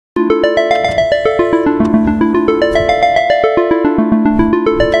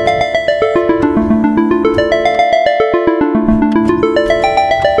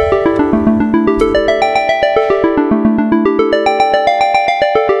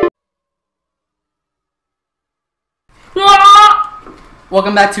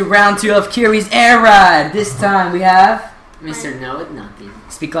Welcome back to round 2 of Kirby's Air Ride. This time we have Mr. Know It Nothing.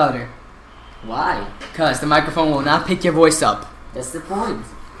 Speak louder. Why? Because the microphone will not pick your voice up. That's the point.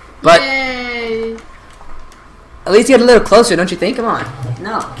 But Yay. at least get a little closer, don't you think? Come on.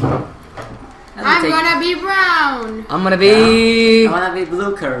 No. I'm gonna be brown. I'm gonna be... I wanna be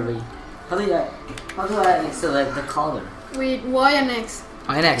blue Kirby. How do I select the color? With Y and X.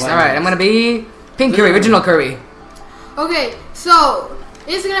 Alright, next. Why Alright, next? I'm gonna be pink Kirby, original Kirby. Okay, so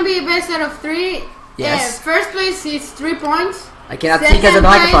it's gonna be a best out of 3. Yes. First place is 3 points. I cannot see because of the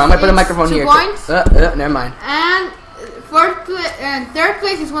microphone. I'm gonna put the microphone 2 here. points. Never mind. And third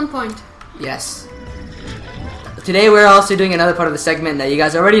place is 1 point. Yes. Today we're also doing another part of the segment that you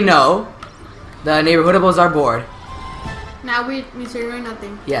guys already know. The neighborhoodables are bored. Now with Mr. Know It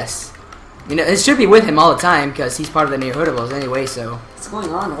Nothing. Yes. You know, it should be with him all the time because he's part of the neighborhoodables anyway, so... What's going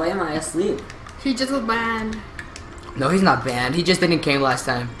on? Why am I asleep? He just was banned. No, he's not banned. He just didn't came last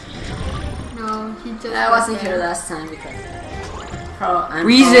time. No, he just I was wasn't here banned. last time because I'm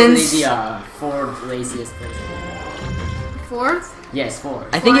Reasons. probably the fourth laziest person. 4th? Yes, fourth.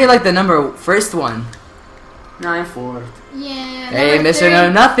 I think you're like the first one. No, I'm fourth. Yeah. Hey, number Mr. 3.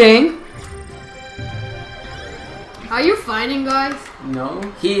 Know Nothing. Are you fighting, guys? No,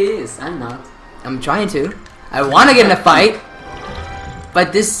 he is. I'm not. I'm trying to. I want to get in a fight,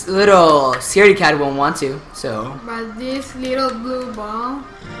 but this little scaredy cat won't want to. So But this little blue ball.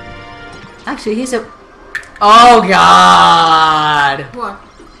 actually, he's a. Oh God! What?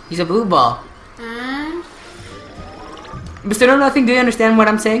 He's a blue ball. And Mr. Know Nothing, do you understand what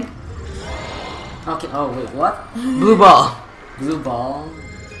I'm saying? Okay. Oh wait, what? Blue ball. Blue ball?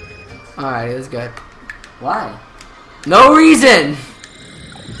 All right, it was good. Why? No reason.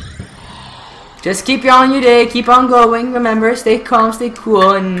 Just keep on your day, keep on going. Remember, stay calm, stay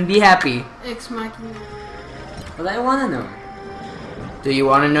cool, and be happy. X Machina. But I wanna know. Do you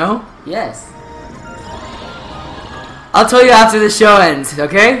want to know? Yes. I'll tell you after the show ends,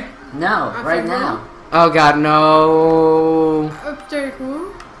 okay? No, Okay, right go. now. Oh God, no. After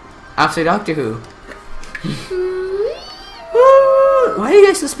who? After Doctor Who. Why do you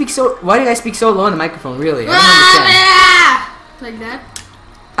guys speak so? Why do you guys speak so low in the microphone? Really, I don't understand. Like that?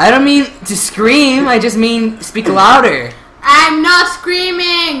 I don't mean to scream. I just mean speak louder. I'm not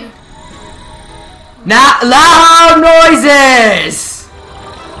screaming! Not loud noises.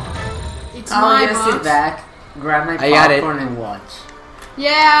 It's I'm my gonna box. sit back, grab my I got it. popcorn and watch.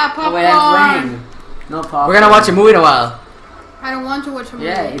 Yeah, Oh popcorn! wait, I'm playing. No popcorn. We're gonna watch a movie in a while. I don't want to watch a movie.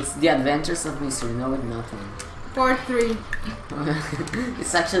 Yeah, it's The Adventures of Mr. Know It Nothing. Part 3.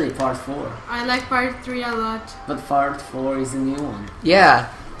 It's actually part 4. I like part 3 a lot. But part 4 is a new one. Yeah,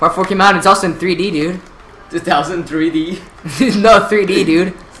 Part 4 came out. It's also in 3D, dude. 2003D. No 3D,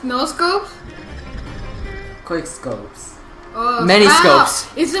 dude. Snow scopes? Quick scopes. Oh, Many scopes.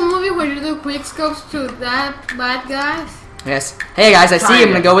 It's a movie where you do quick scopes to that bad guys. Yes. Hey guys, I see you.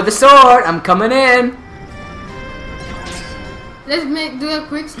 I'm gonna Kinda. go with the sword. I'm coming in. Let's do a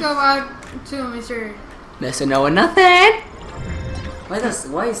quick scope out to Mr. Mr. Know It Nothing.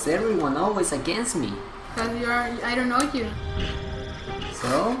 Why is everyone always against me? Because I don't know you.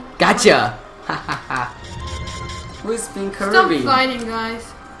 So? Gotcha. Ha ha ha. Who is being Stop Kirby? fighting,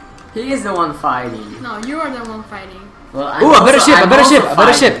 guys. He is the one fighting. No, you are the one fighting. Well, I'm Ooh, a better also- ship, a I'm better also ship, a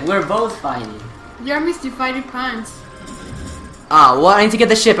better fighting. ship. We're both fighting. You're Misty Fighting Pants. Ah, well, I need to get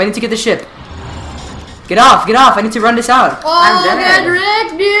the ship. I need to get the ship. Get off, get off. I need to run this out. Oh, dead. get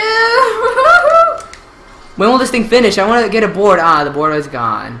wrecked, dude! When will this thing finish? I want to get a board. Ah, the board is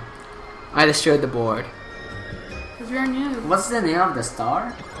gone. I destroyed the board. Because we're new. What's the name of the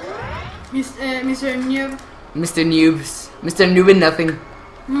star? Mr. Noob. Mr. Noobs. Mr. Noob and Nothing.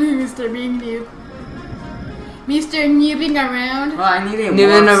 Mr. Being Noob. Mr. Noobing around. Well, I need a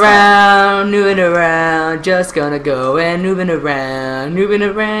Noobing warp around, noobing around. Just gonna go and noobing around, noobing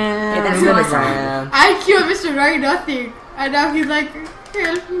around, Hey, that's noobing my song. around. I killed Mr. Right Nothing. And now he's like,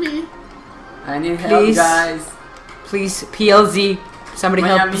 help me. star. I need help, Please. guys. Please, PLZ. Somebody My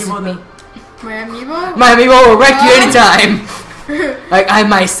help amiibo me. My amiibo? My amiibo will wreck you Oh. anytime. Like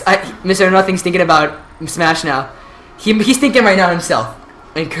Mr. Nothing's thinking about Smash now. He's thinking right now himself.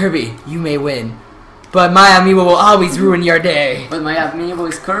 And Kirby, you may win, but my amiibo will always ruin your day. But my amiibo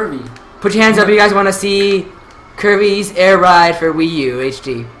is Kirby. Put your hands up if you guys want to see Kirby's Air Ride for Wii U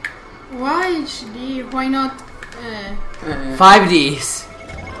HD. Why HD? Why not? 5Ds.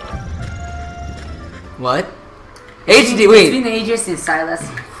 What? HD. It's Wait. been ages since Silas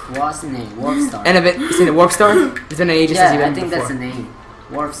was in a Warp Star. And is it a Warp Star? It's been ages since Yeah, you've I been think before. that's the name.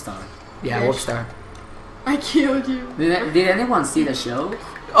 Warp Star. Yeah, Warp Star. I killed you. Did anyone see the show?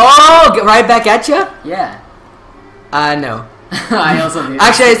 Oh, get right back at you? Yeah. No. I also did.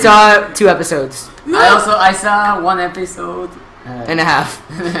 Actually, I saw 2 episodes I saw 1 episode. and a half.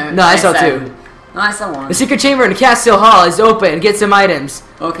 No, I saw 2. No, I saw 1. The secret chamber in Castle Hall is open. Get some items.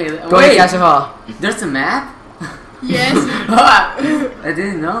 Okay, Go to wait. Castle Hall. There's a map? Yes. I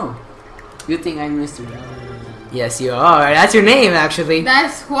didn't know. You think I'm Mr. Yes, you are. That's your name, actually.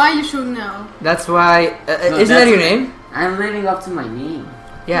 That's why you should know. That's why. No, isn't that your name? I'm living up to my name.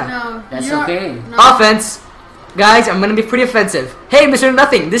 Yeah. No. That's you're- okay. No. Offense. Guys, I'm gonna be pretty offensive. Hey, Mr.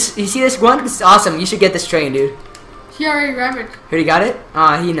 Nothing. You see this one? This is awesome. You should get this train, dude. He already grabbed it. Already got it?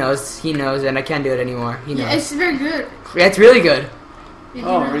 He knows. He knows, and I can't do it anymore. He knows. Yeah, it's very good. Yeah, it's really good. If you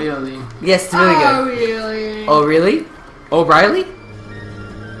Oh, know. really? Yes, it's really Oh, good. really? Oh, really? O'Reilly?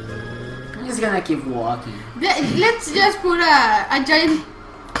 I'm just gonna keep walking. Let's just put a giant,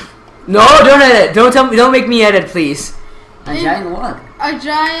 No, don't edit. Don't tell me. Don't make me edit, please. A giant what? I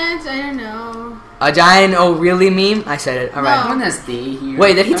don't know. A giant oh really meme? I said it. All right. I'm gonna stay here.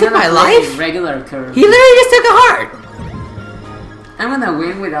 Wait, did he I'm take gonna my play life? Regular Kirby. He literally just took a heart. I'm gonna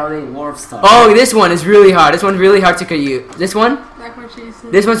win without a warp star. Oh, this one is really hard. This one's really hard to use. This one? Like what she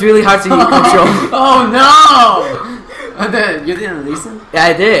said. This one's really hard to control. Oh no! You didn't listen? Yeah,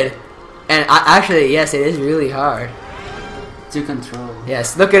 I did. And actually, yes, it is really hard. To control.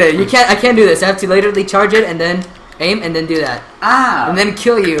 Yes, look at it. You can't. I can't do this. I have to literally charge it and then aim and then do that Ah! and then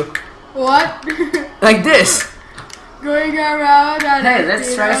kill you What? like this. Going around and Hey,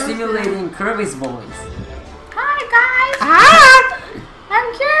 let's try stimulating Kirby's voice. Hi guys. Ah! I'm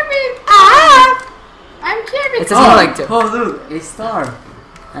Kirby. Ah! I'm Kirby. It's more like to. Oh look, a star.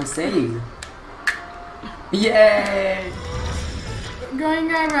 I'm saved. Yay!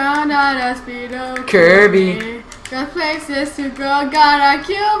 Going around at a speed of Kirby. Got places to go. Gotta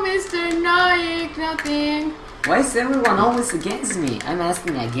kill Mr. Nothing. Why is everyone always against me? I'm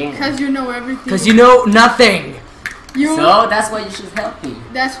asking again. Cause you know everything. Because you know nothing. So that's why you should help me.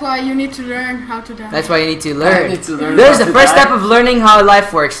 That's why you need to learn how to die. That's why you need to I learn. need to learn There's how the to first die. step of learning how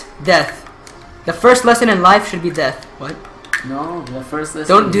life works. Death. The first lesson in life should be death. What? No, the first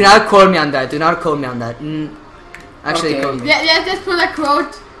lesson. Do not quote me on that. Do not quote me on that. Actually, Okay. quote me. Yeah, just put a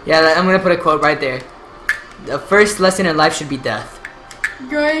quote. Yeah, I'm gonna put a quote right there. The first lesson in life should be death.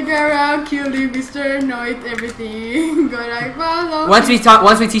 Going around killing Mr. Noid everything. Gonna follow. Once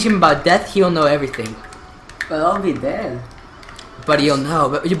we teach him about death, he'll know everything. But I'll be dead. But he'll know.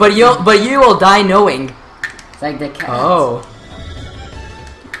 But you will die knowing. It's like the cat. Oh.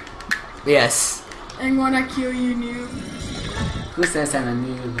 Yes. I'm gonna kill you, new. Who says I'm a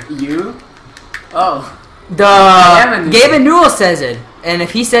noob? You? Oh. am a The noob. Gabe and Newell says it, and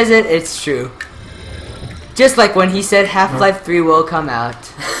if he says it, it's true. Just like when he said Half-Life 3 will come out.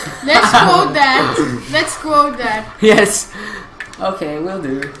 Let's quote that. Let's quote that. Yes. Okay, will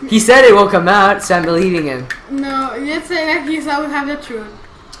do. He said it will come out, so I'm believing him. No, let's say that he's always have the truth.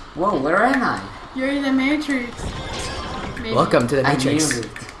 Whoa, where am I? You're in the Matrix. Maybe. Welcome to the I Matrix. knew it.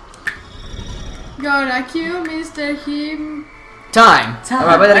 Gotta kill Mr. Him. Time. Time.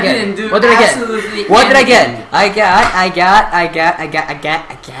 Alright, what did I I get? didn't do What did I get? absolutely What did I anything. get? I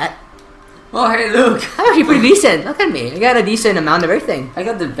got. Oh, hey, look. I'm actually pretty decent. Look at me. I got a decent amount of everything. I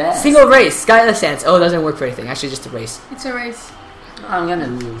got the best. Single race, Skylar Sands. Oh, it doesn't work for anything. Actually, just a race. It's a race. I'm gonna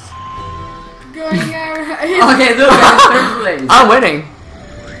lose. Going around. Okay, look, I'm in third place. I'm winning.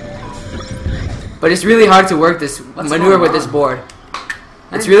 But it's really hard to work this What's maneuver going with this on? board.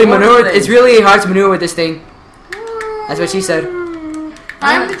 It's I'm really fourth maneuver. place. It's really hard to maneuver with this thing. That's what she said.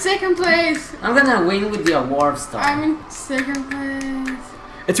 I'm in second place. I'm gonna win with the warp star. I'm in second place.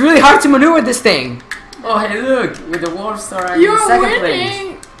 It's really hard to maneuver with this thing. Oh, hey, look, with the warp star, I'm You're in second place.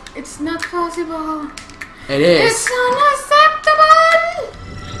 winning. It's not possible. It is. It's unacceptable.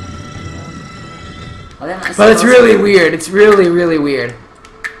 What am I But it's supposed to really do? weird. It's really, really weird.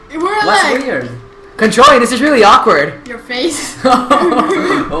 We're What's like weird? Controlling this is really awkward. your face.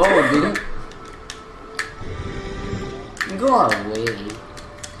 Oh, did it? Go away.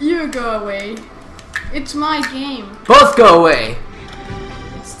 You go away. It's my game. Both go away.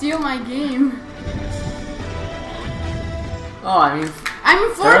 Steal my game. Oh, I'm in I'm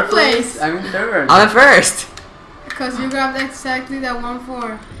in third fourth place. I'm in third. I'm in first. Because you grabbed exactly that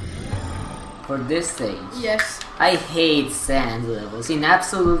 1-4. For this stage. Yes. I hate sand levels in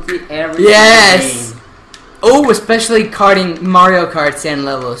absolutely every Yes. game. Oh, especially Mario Kart sand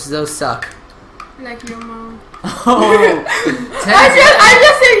levels. Those suck. Like your mom. Oh, I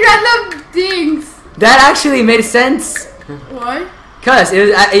just said random things. That actually made sense. What? Cause it was,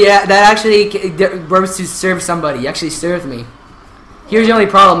 yeah, that actually was to serve somebody. You actually served me. Here's the only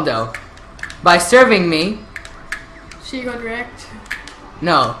problem though. By serving me, She got wrecked.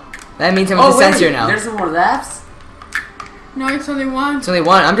 no. That means I'm Oh, a censor wait, now. there's more laps? No, it's only one. It's only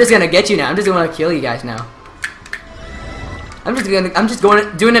one. I'm just gonna get you now. I'm just gonna kill you guys now. I'm just doing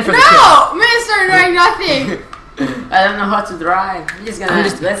it for the kill. No, Mister, doing nothing. I don't know how to drive.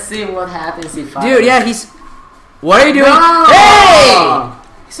 Let's see what happens if I... Dude, yeah, he's... What are you doing? No! Hey!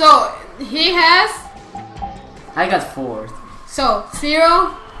 So he has. I got 4th. So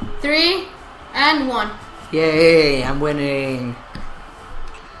 0, 3, and 1. Yay, I'm winning.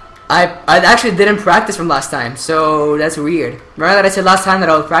 I actually didn't practice from last time, so that's weird. Remember that I said last time that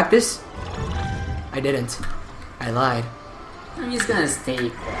I would practice? I didn't. I lied. I'm just gonna stay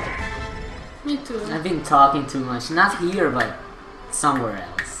quiet. Me too. I've been talking too much. Not here, but somewhere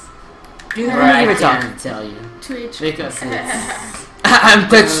else. Dude, Or I I don't even talk. can't tell you. Twitch. Because it's... I'm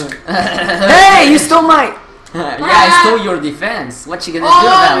touched. Hey, you stole my... Yeah, I stole your defense. What you gonna do Oh,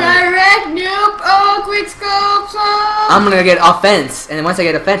 about it? direct noob. Oh, quick scopes. Oh. I'm gonna get offense, and once I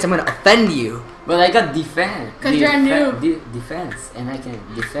get offense, I'm gonna offend you. But I got defense. 'Cause you're a noob. Defense, and I can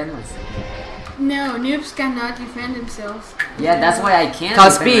defend myself. No, noobs cannot defend themselves. Yeah, that's why I can't.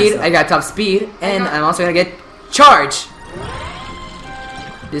 Top defend speed, myself. I got top speed, and got- I'm also gonna get charge.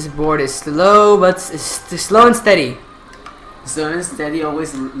 This board is slow, but it's slow and steady. So instead, he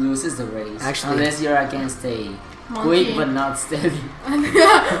always loses the race. Actually. Unless you're against a Monkey. quick but not steady. Unless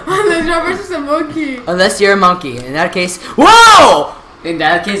you're versus a monkey. Unless you're a monkey. In that case, whoa! In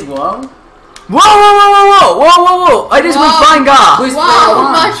that case, whoa. Whoa, whoa, whoa, whoa, whoa, whoa, whoa, whoa! I just went Wow. flying off. Who's Wow, player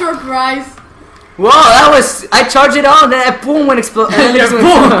one? not your prize. Whoa, that was... I charged it on, then I boom went explode. Boom.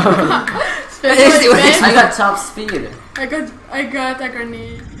 Special event. I got top speed. I got a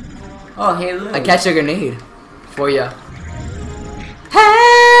grenade. Oh, hey, look. I catch a grenade for ya.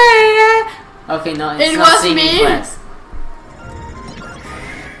 Hey! Okay, no, it's It not was singing me. class.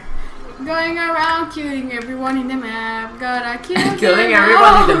 Going around killing everyone in the map. Gotta kill Killing them everyone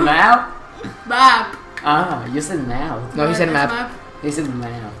all. in the map? Map. Ah, you said mouth. No, he said That's map. He said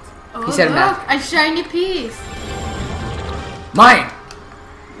mouth. Oh, He said look, map. a shiny piece. Mine!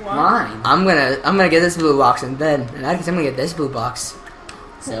 What? Mine. I'm gonna get this blue box, and then in that case I'm gonna get this blue box.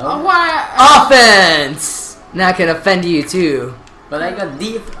 So? Oh, what? Offense! Now I can offend you too. But I got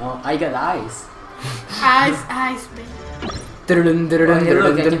deep. Oh, I got eyes. Eyes, baby. Dun, dun, dun, Oh, hey, dun,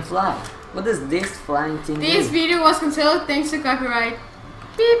 look, I dun. can fly. What does this flying thing This do? video was cancelled thanks to copyright.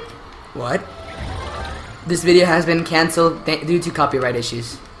 Beep. What? This video has been cancelled due to copyright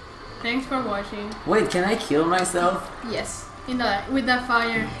issues. Thanks for watching. Wait, can I kill myself? Yes, with that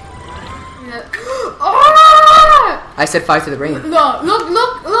fire. Oh! I said 5 to the brain. No, look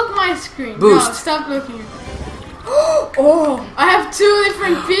my screen. Boost. No, stop looking. Oh, I have 2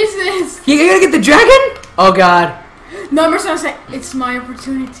 different pieces. You're gonna get the dragon? Oh god. Number 7 say it's my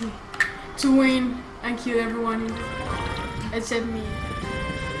opportunity to win and kill everyone except me.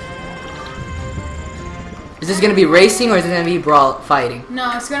 Is this gonna be racing or is it gonna be brawl fighting?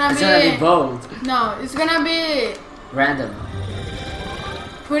 No, it's gonna It's gonna be bold. No, it's gonna be Random.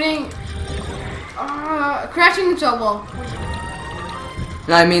 putting crashing into a wall.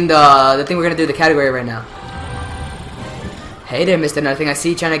 No, I mean the thing we're gonna do, the category right now. Hey there, Mr. Nothing. I see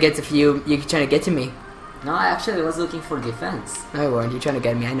you trying to get to you. You're trying to get to me. No, I actually was looking for defense. No, you weren't. You're trying to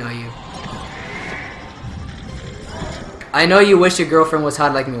get me. I know you. I know you wish your girlfriend was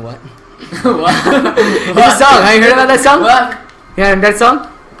hot like me. What? What? It's a song. Have you heard about that song? What? Yeah, that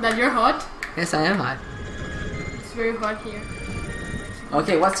song? That you're hot. Yes, I am hot. It's very hot here.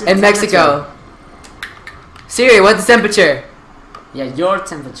 Okay, what's your In Mexico. Siri, what's the temperature? Yeah, your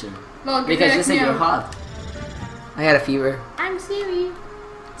temperature. Look, Because you said me you're out. hot. I got a fever. I'm Siri.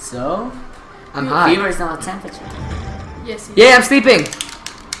 So? I'm hot. Fever is not a temperature. Yes. It Yeah, I'm sleeping.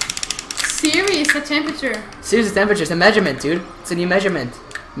 Siri is the temperature. Siri's temperature. It's a measurement, dude. It's a new measurement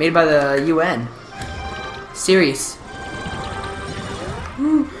made by the UN. Series.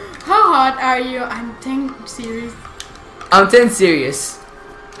 How hot are you? I'm 10 serious. I'm 10 serious.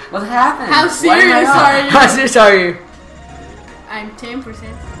 What happened? How Why am I serious not? are you? How serious are you? I'm 10%.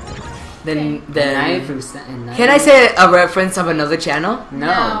 Then 9% and can I say a reference of another channel?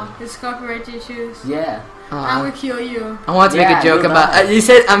 No. It's copyright issues. Yeah. I will kill you. I want to make Yeah, a joke you're about. right. You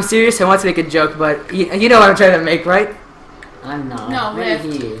said I'm serious. I want to make a joke, but you know what I'm trying to make, right? I'm not. No, Maybe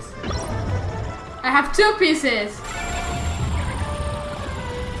left. he is. I have 2 pieces.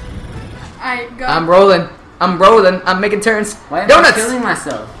 I got. I'm rolling. I'm rolling. I'm making turns. Why am Donuts. I killing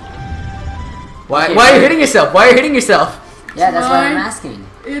myself? Why? Okay, Why are you wait. hitting yourself? Why are you hitting yourself? Yeah, that's what I'm Mine. asking.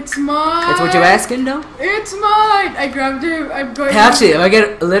 It's mine. That's what you're asking, though. It's mine. I grabbed it. I'm going. Hey, actually, if I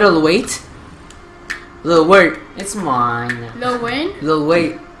get a little weight, little weight, It's mine. Lil Wayne. little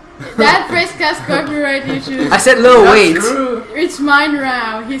weight. That phrase has copyright issues. I said little Not weight. true. It's mine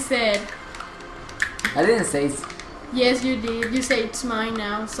now. He said. I didn't say it's... Yes, you did. You say it's mine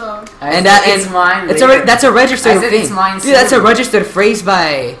now, so. It's mine. It's later. that's a registered I said thing. it's mine Dude, that's a soon. registered phrase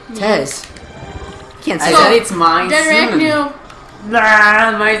by Tez. You can't say I So, said it's mine Direct soon. new.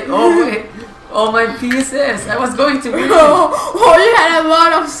 Nah, all my pieces. I was going to win. Oh, you had a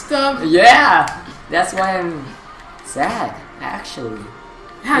lot of stuff. Yeah, that's why I'm sad, actually.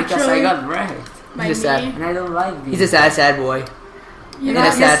 Because I got wrecked. by He's me. sad. And I don't like being He's a sad boy. You In know,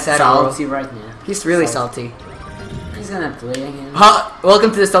 a sad salty right now. He's really salty. He's gonna play again.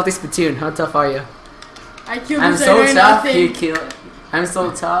 Welcome to the Salty Splatoon. How tough are you? I killed I'm this so and tough, nothing. I'm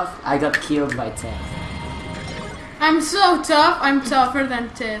so tough, I got killed by Tess. I'm so tough. I'm tougher than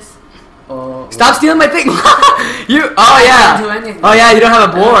Tess. Oh, Stop stealing my thing! You. Oh I yeah. can't do anything. Oh yeah. You don't have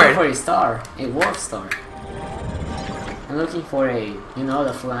a I'm looking board. for a star, a warp star. I'm looking for a, you know,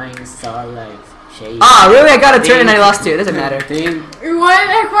 the flying star like shape. Ah, really? I got a turn and I lost two. It doesn't matter. Thing.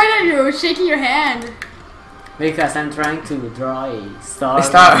 Why are you shaking your hand? Because I'm trying to draw a star. A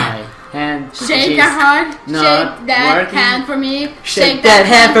star. With my hand. Shake which your is hand. not Shake that working. hand for me. Shake that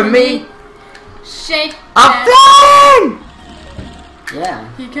hand for me. Shake. I'm that. flying!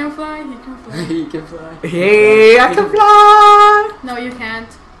 Yeah. He can fly. He can fly. He can fly. Hey, I can fly! No, you can't.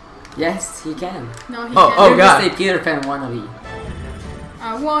 Yes, he can. No, he Oh, can't. oh, You're God. just a Peter Pan wannabe.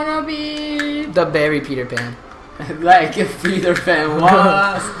 I wanna be. The berry Peter Pan. Like if Peter Pan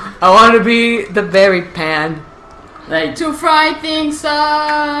was. I want to be the berry pan. Like, To fry things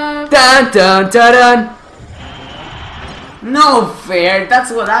up. Dun dun dun dun. no fair,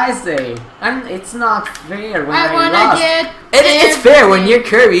 that's what I say. And it's not fair when I I wanna lost. get. It's fair when everything. you're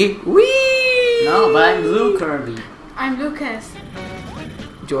Kirby. Whee! No, but I'm Blue Kirby. I'm Lucas.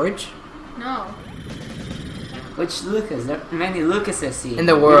 George? No, Which Lucas? There are many Lucases here. In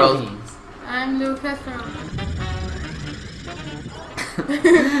the world. Video games. I'm Lucas from.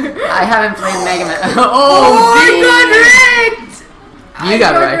 I haven't played Mega Man. Oh, I dang. got wrecked! You I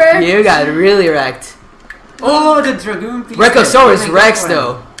got wrecked. You got really wrecked. Oh, the Dragoon piece. Rekosaurus Oh my Rex God.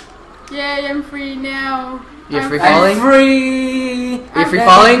 though. Yay, I'm free now. You're I'm free free. falling? I'm free! You're free Let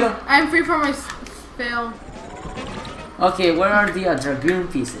falling? me go. I'm free from my spell. Okay, where are the Dragoon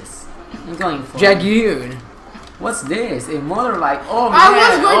pieces? I'm going for Dragoon. What's this? A motorbike. Oh I man,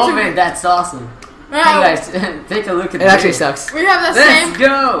 was going oh to- man, that's awesome. Hey Wow. guys, take a look at It actually this. sucks. We have the Let's same.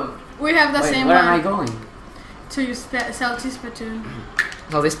 go! We have the Wait, same where one. am I going? To use salty Splatoon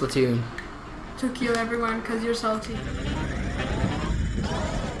Oh, this Splatoon. to kill everyone because you're salty.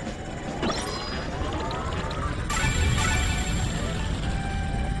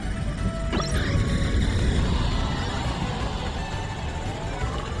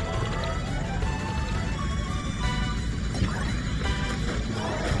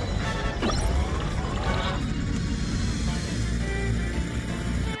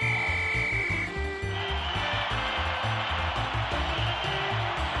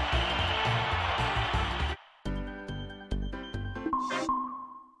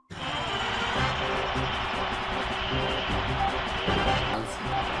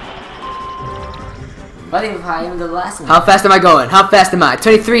 What if I am the last one? How fast am I going? How fast am I?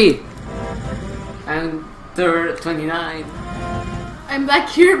 23. I'm third, 29. I'm Black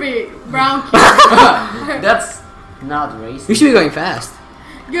Kirby, Brown Kirby. That's not You racist. should be going fast.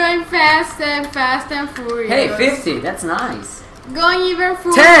 Going fast and furious. Hey, 50, that's nice. Going even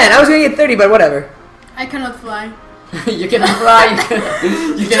further. 10. I was going to get 30, but whatever. I cannot fly. You cannot fly.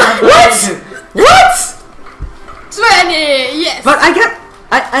 You cannot fly. What? What? 20. Yes. But I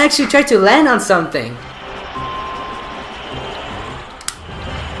actually tried to land on something.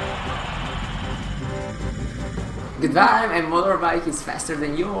 Goodbye, my motorbike is faster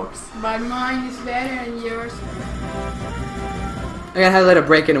than yours. But mine is better than yours. I gotta have let a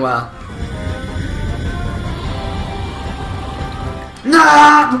break in a while.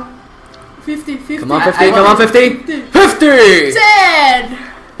 No! 50, 50. Come on, I 50. Come on, 50. 50. 10.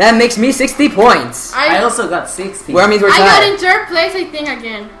 That makes me 60 points. I I also got 60. Where means we're got tied. in third place, I think,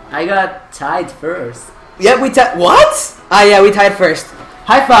 again. I got tied first. Yep, we tied. What? Ah, yeah, we tied first.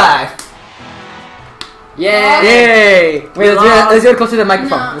 High five. Yeah! Yay. Wait, let's get closer to the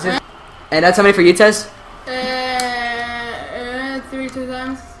microphone. No. Let's get- And that's how many for you, Tess? 3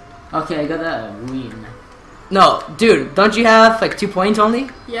 times. Okay, I got a win. No, dude, don't you have like 2 points only?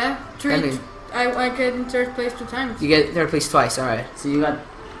 Yeah, I 3. mean- I get in third place 2 times. You get third place twice, alright. So you got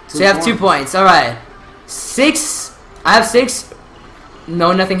 2 So you have 2 points, alright. 6. I have 6.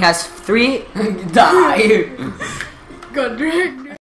 No, nothing has 3. Die! Got dragged.